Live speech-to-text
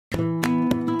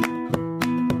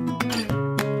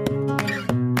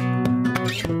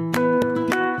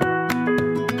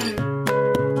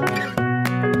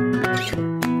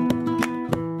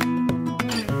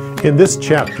In this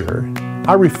chapter,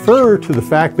 I refer to the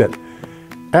fact that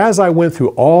as I went through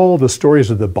all the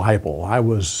stories of the Bible, I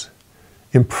was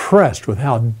impressed with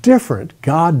how different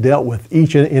God dealt with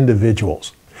each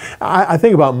individuals. I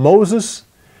think about Moses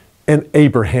and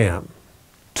Abraham,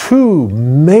 two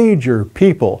major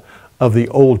people of the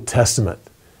Old Testament,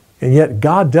 and yet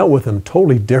God dealt with them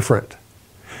totally different.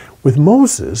 With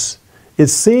Moses, it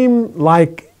seemed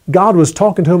like God was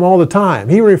talking to him all the time.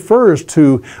 He refers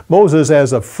to Moses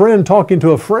as a friend talking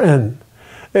to a friend.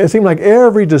 It seemed like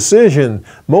every decision,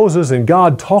 Moses and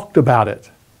God talked about it.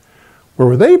 Where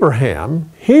with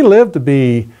Abraham, he lived to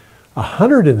be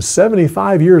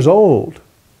 175 years old,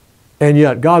 and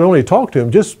yet God only talked to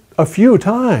him just a few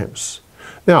times.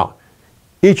 Now,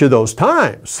 each of those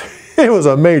times, it was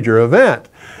a major event,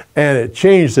 and it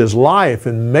changed his life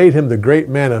and made him the great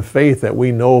man of faith that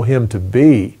we know him to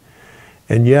be.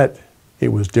 And yet,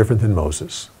 it was different than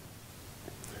Moses.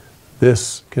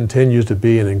 This continues to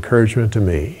be an encouragement to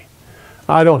me.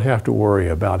 I don't have to worry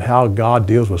about how God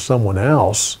deals with someone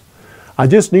else. I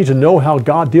just need to know how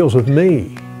God deals with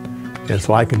me, and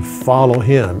so I can follow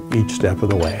Him each step of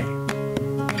the way.